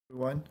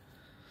Everyone,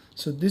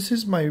 so this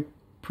is my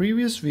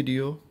previous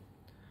video.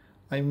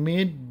 I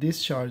made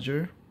this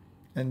charger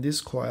and this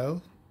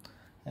coil,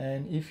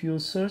 and if you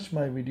search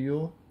my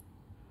video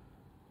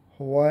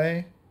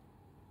Hawaii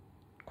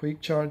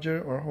quick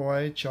charger or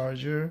Hawaii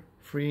charger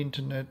free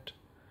internet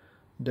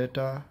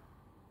data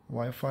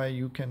Wi-Fi,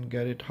 you can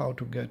get it how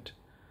to get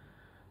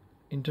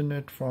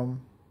internet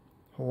from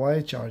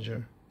Hawaii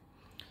charger.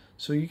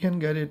 So you can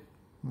get it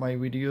my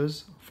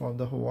videos from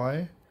the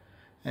Hawaii,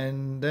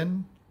 and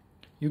then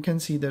you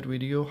can see that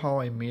video how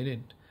I made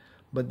it.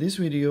 But this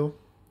video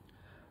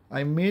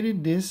I made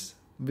it this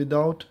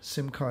without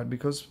SIM card,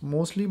 because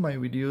mostly my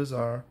videos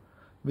are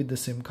with the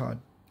SIM card.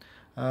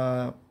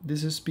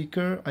 This is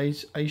speaker.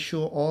 I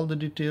show all the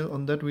detail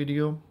on that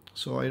video,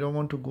 so I don't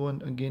want to go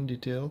and again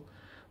detail,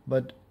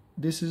 but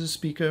this is a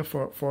speaker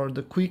for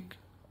the quick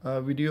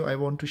video. I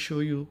want to show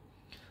you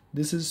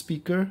this is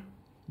speaker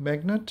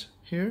magnet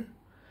here,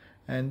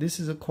 and this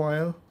is a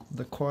coil.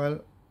 The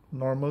coil,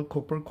 normal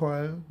copper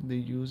coil they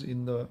use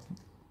in the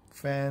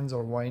fans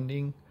or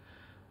winding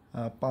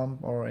pump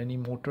or any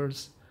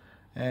motors,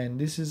 and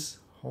this is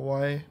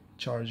Hawaii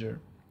charger.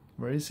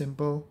 Very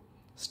simple,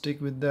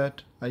 stick with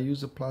that. I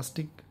use a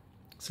plastic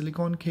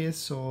silicone case,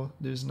 so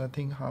there's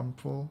nothing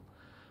harmful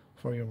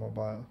for your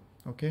mobile.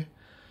 Okay,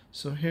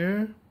 so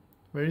here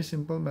very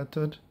simple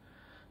method.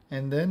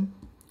 And then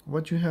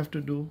what you have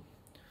to do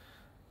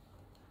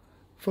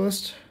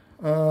first,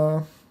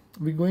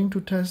 we're going to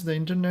test the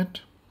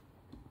internet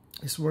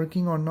is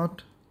working or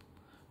not.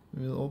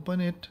 We'll open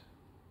it.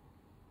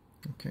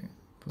 Okay,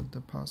 put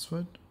the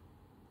password.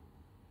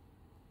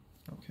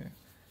 Okay,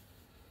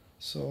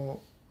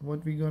 so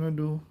what we're gonna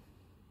do,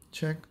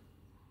 check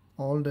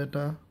all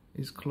data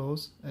is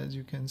closed. As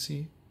you can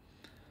see,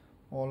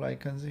 all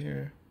icons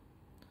here,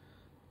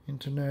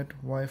 internet,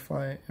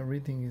 Wi-Fi,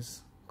 everything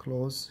is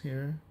closed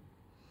here.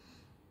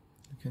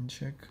 You can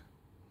check.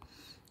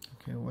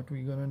 Okay, what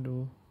we're gonna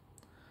do,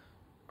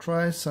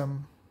 try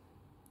some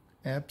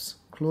apps,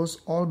 close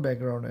all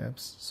background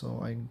apps.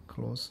 So I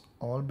close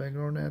all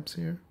background apps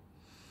here,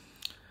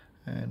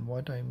 and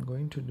what I'm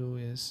going to do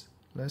is,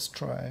 let's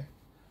try,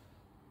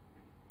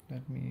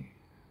 let me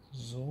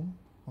zoom.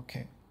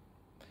 Okay,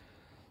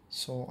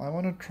 so I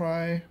want to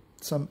try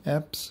some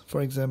apps, for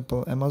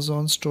example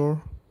Amazon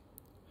store.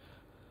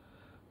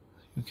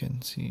 You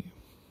can see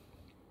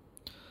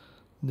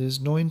there's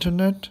no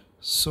internet,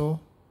 so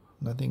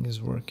nothing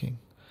is working.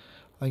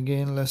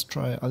 Again, let's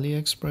try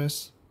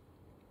AliExpress.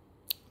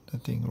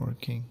 Nothing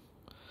working.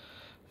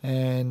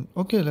 And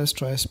okay, let's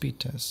try speed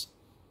test,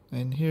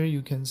 and here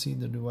you can see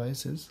the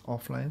device is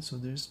offline, so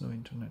there's no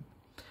internet.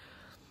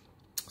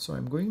 So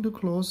I'm going to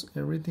close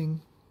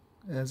everything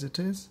as it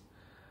is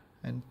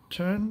and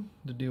turn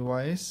the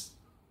device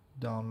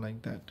down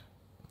like that.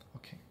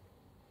 Okay,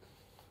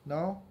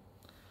 now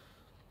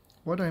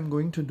what I'm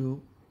going to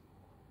do,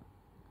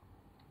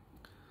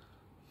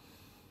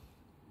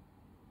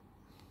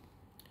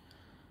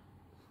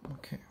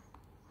 okay,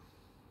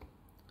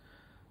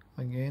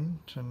 again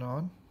turn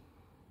on.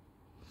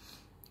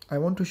 I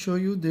want to show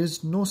you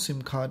there's no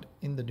SIM card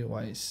in the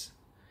device.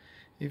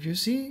 If you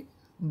see,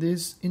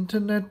 this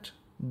internet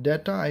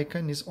data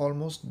icon is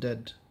almost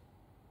dead.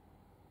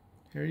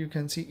 Here you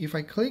can see if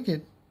I click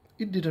it,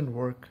 it didn't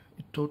work.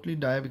 It totally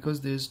died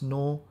because there's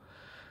no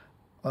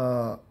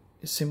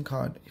SIM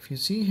card. If you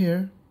see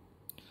here,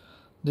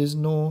 there's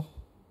no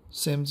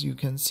SIMs, you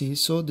can see,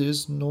 so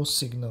there's no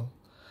signal.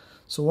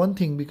 So one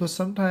thing, because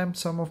sometimes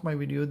some of my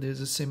video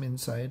there's a SIM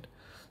inside,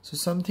 so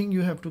something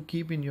you have to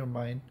keep in your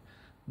mind,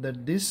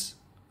 that this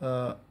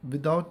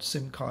without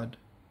SIM card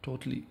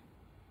totally.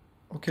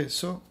 Okay,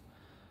 so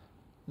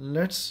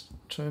let's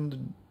turn the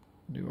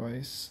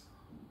device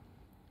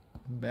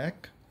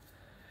back,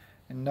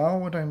 and now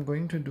what I'm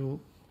going to do,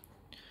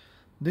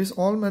 this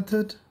all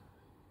method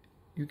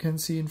you can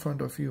see in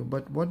front of you,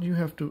 but what you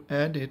have to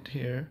add it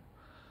here,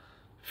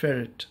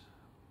 ferret.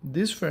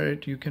 This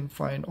ferret you can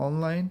find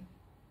online,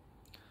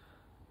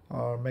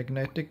 or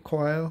magnetic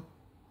coil,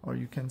 or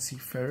you can see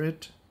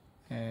ferret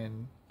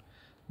and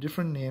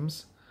different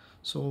names.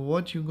 So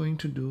what you're going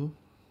to do,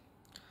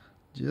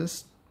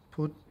 just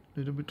put a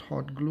little bit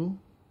hot glue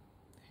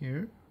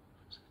here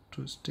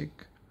to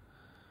stick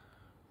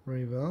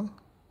very well,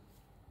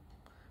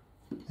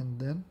 and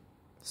then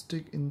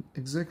stick in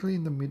exactly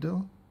in the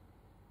middle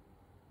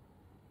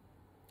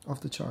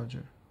of the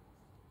charger.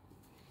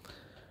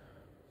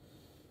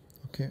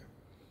 Okay,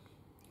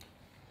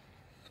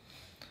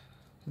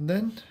 and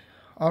then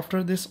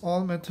after this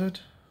all method,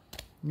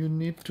 you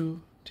need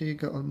to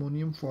take an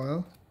aluminum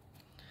foil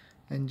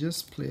and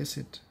just place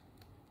it.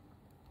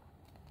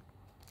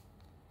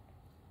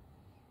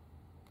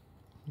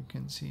 You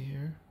can see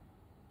here,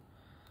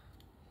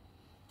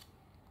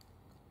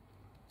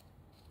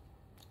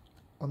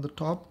 on the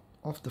top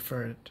of the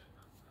ferret.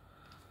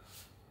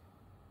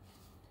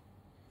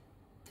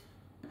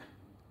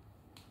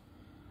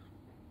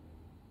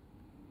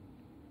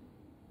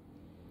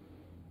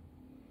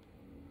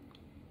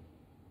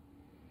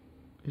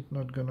 It's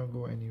not gonna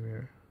go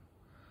anywhere.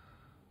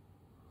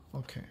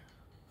 Okay,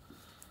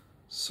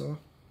 so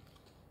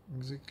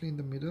exactly in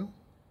the middle.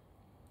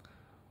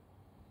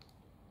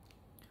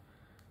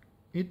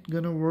 It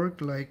gonna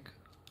work like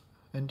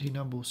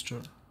antenna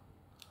booster.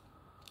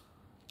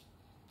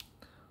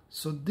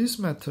 So this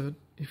method,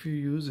 if you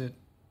use it,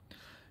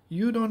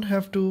 you don't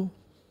have to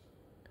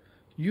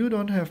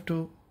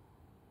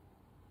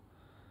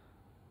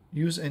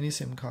use any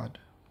SIM card,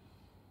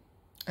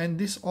 and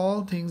this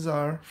all things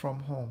are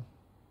from home.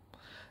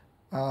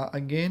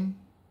 Again,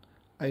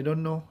 I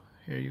don't know,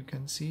 here you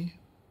can see.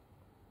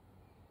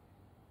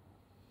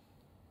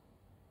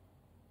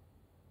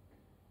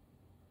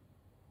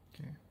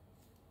 Okay.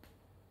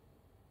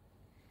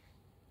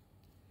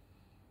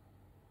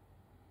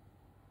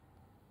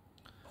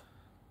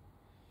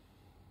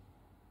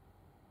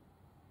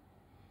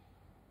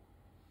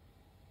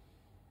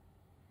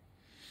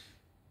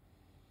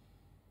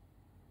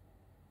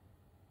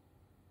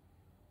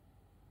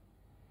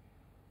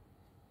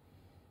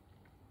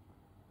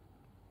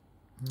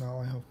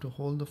 Now I have to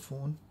hold the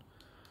phone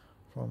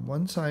from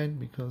one side,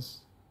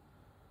 because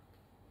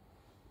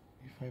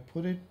if I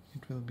put it,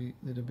 it will be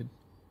a little bit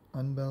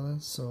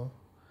unbalanced, so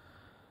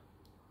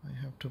I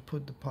have to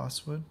put the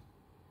password.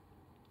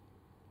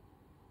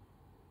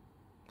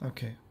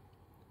 Okay,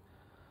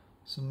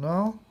 so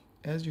now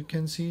as you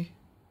can see,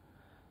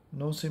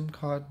 no SIM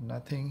card,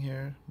 nothing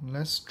here.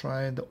 Let's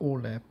try the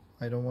old app.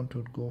 I don't want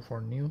to go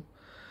for new.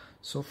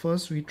 So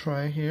first we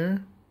try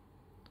here,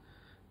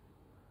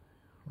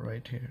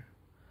 right here,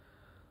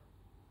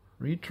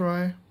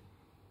 retry,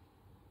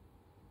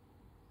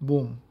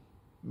 boom,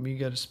 we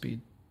get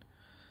speed.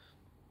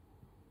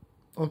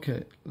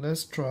 Okay,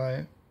 let's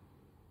try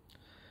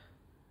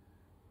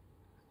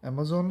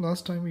Amazon.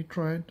 Last time we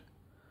tried,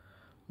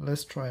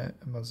 let's try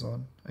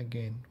Amazon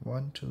again.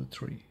 1 2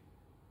 3.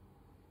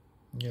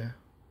 Yeah,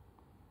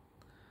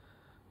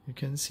 you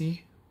can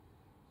see,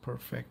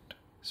 perfect,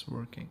 it's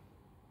working.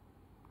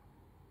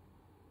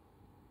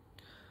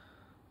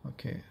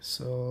 Okay,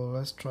 so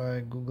let's try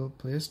Google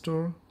Play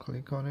Store.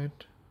 Click on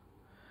it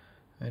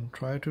and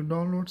try to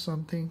download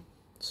something,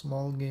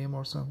 small game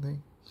or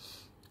something.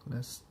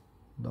 Let's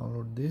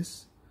download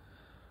this.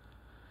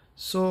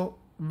 So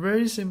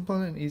very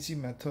simple and easy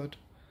method.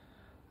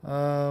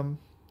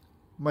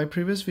 My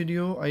previous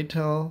video, I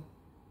tell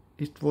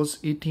it was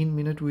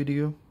 18-minute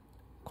video,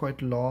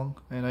 quite long,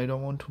 and I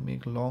don't want to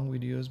make long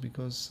videos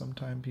because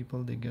sometimes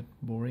people, they get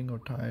boring or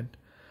tired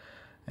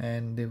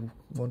and they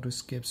want to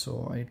skip,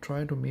 so I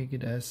try to make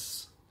it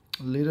as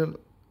little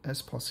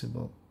as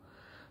possible.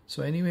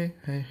 So anyway,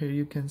 here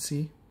you can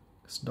see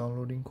it's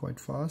downloading quite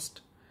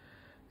fast,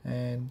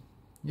 and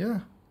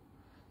yeah,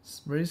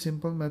 it's very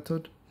simple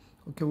method.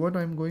 Okay, what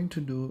I'm going to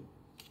do,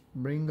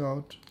 bring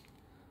out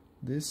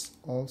this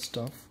all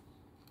stuff.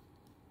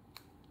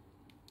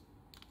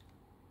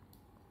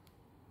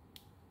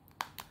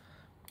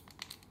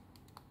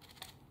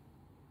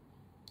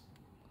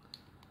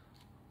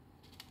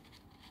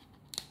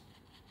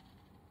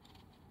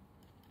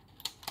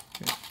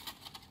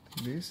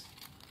 This.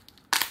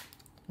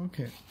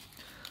 Okay,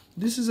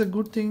 this is a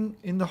good thing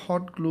in the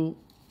hot glue.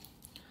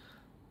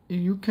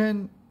 You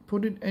can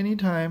put it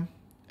anytime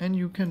and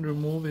you can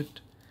remove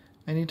it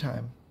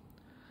anytime.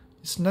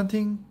 It's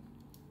nothing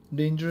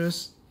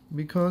dangerous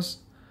because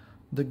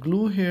the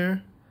glue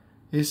here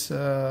is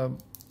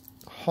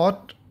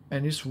hot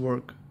and it's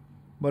work.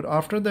 But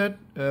after that,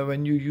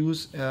 when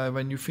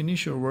you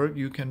finish your work,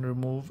 you can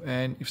remove,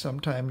 and if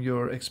sometime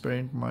your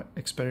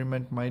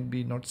experiment might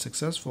be not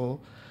successful,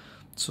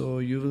 so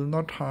you will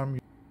not harm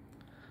you.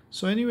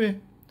 So anyway,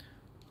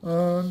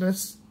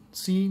 let's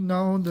see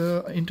now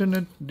the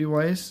internet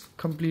device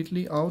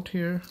completely out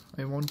here.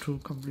 I want to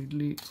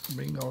completely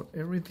bring out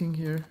everything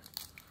here.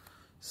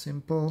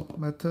 Simple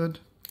method,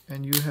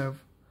 and you have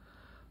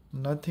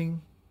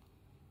nothing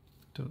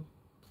to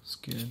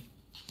scare.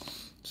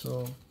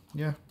 So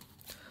yeah,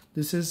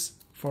 this is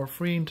for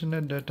free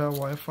internet data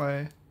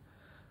Wi-Fi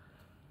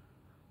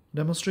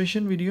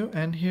demonstration video,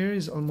 and here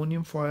is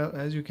aluminum foil.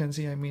 As you can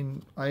see, I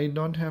mean, I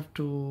don't have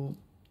to,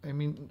 I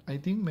mean, I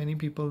think many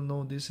people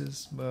know this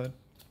is, but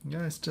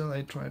yeah, still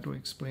I try to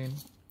explain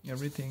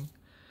everything.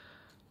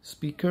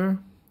 Speaker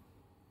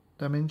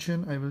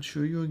dimension, I will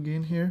show you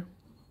again here.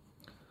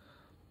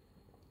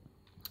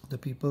 The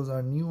people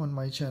are new on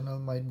my channel,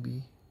 might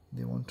be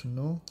they want to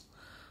know.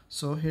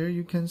 So here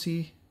you can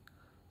see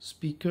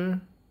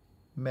speaker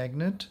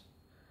magnet,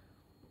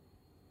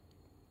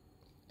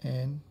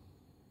 and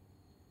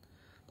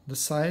the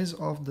size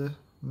of the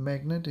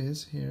magnet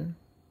is here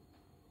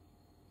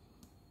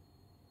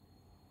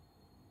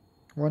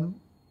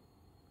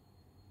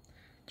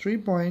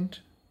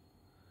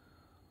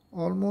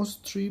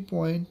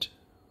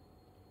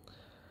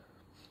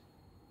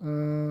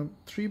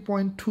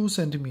 3.2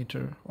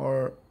 centimeter,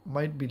 or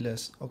might be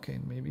less. Okay,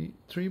 maybe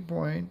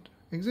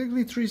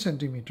exactly 3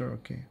 centimeter.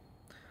 Okay,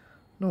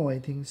 no, I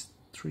think it's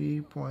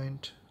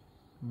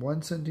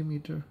 3.1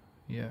 centimeter.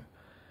 Yeah,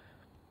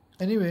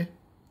 anyway,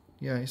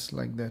 yeah, it's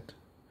like that,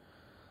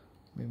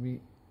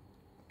 maybe.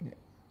 Yeah.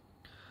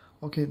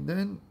 Okay,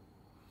 then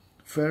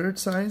ferrite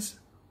size,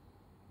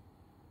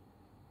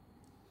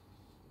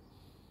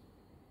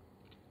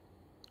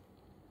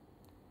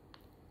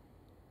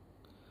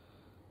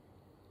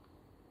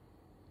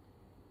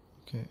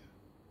 Okay.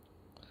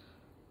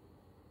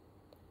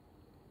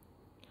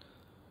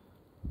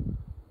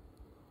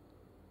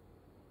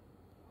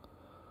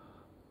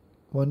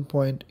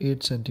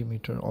 .8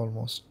 centimeter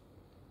almost.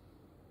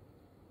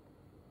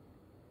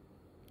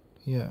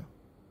 Yeah,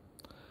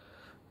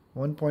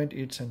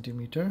 1.8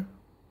 centimeter,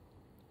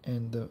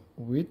 and the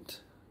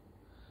width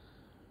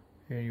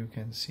here you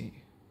can see.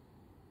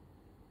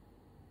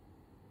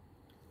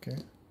 Okay,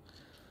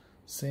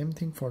 same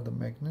thing for the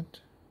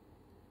magnet.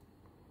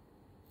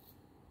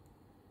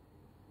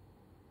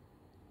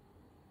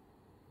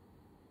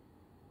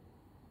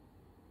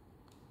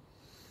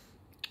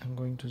 I'm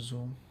going to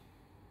zoom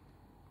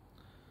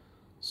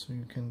so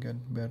you can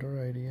get better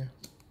idea.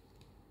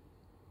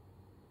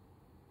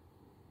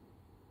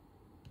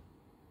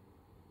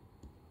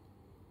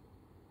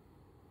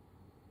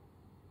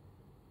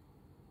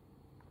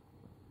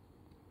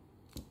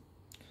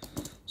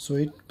 So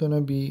it's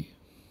gonna be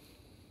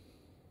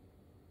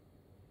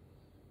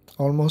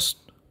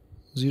almost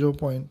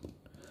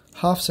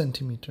 0.5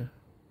 centimeter.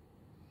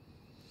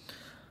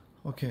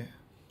 Okay,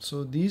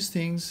 so these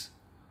things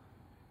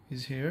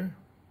is here,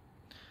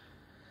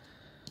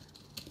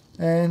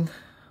 and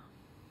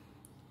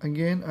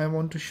again I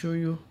want to show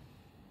you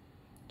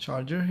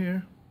charger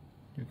here.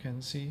 You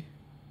can see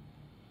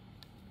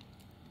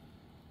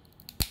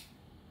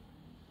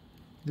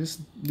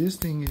this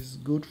thing is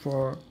good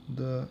for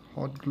the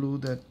hot glue,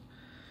 that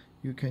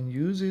you can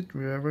use it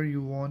wherever you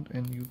want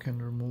and you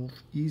can remove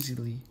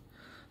easily.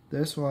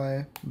 That's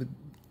why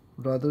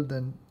rather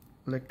than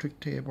electric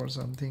tape or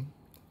something,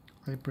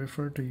 I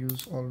prefer to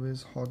use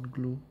always hot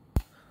glue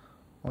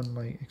on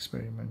my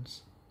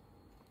experiments.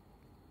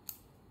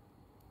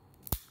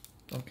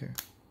 Okay,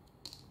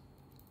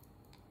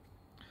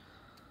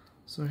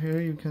 so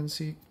here you can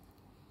see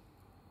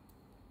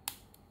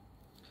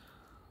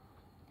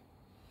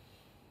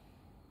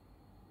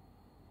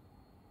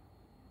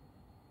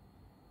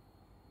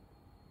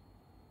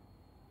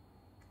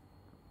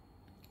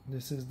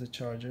this is the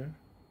charger.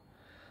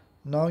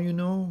 Now you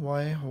know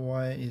why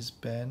Hawaii is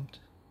banned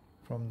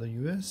from the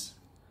US.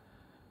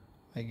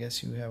 I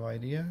guess you have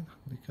idea,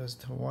 because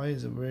Hawaii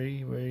is a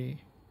very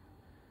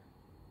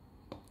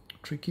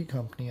tricky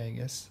company, I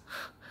guess.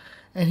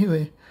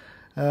 Anyway,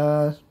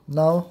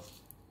 now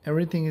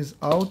everything is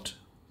out,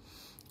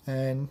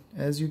 and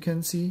as you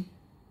can see,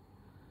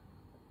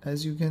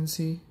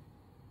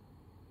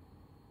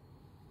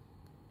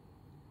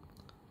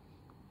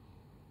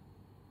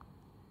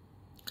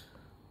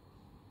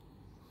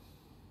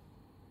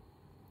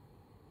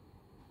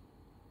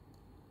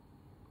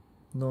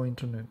 no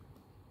internet.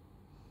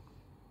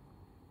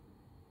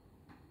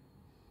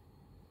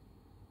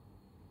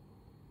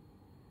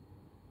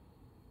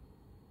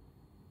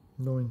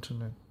 No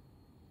internet.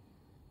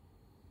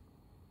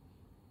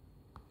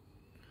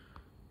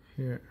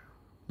 Here,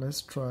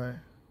 let's try.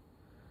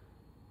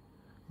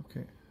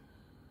 Okay.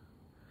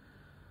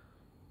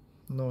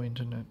 No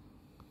internet.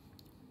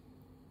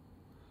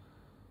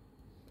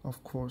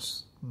 Of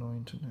course, no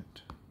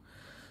internet.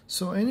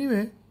 So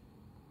anyway,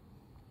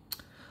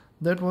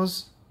 that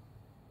was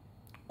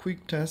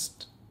quick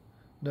test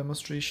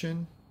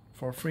demonstration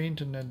for free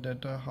internet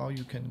data, how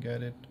you can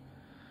get it,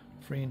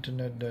 free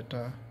internet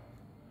data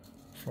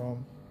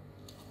from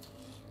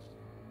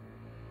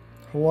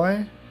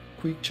Hawaii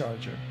quick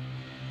charger.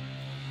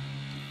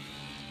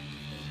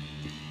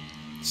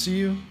 See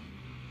you.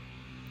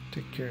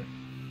 Take care.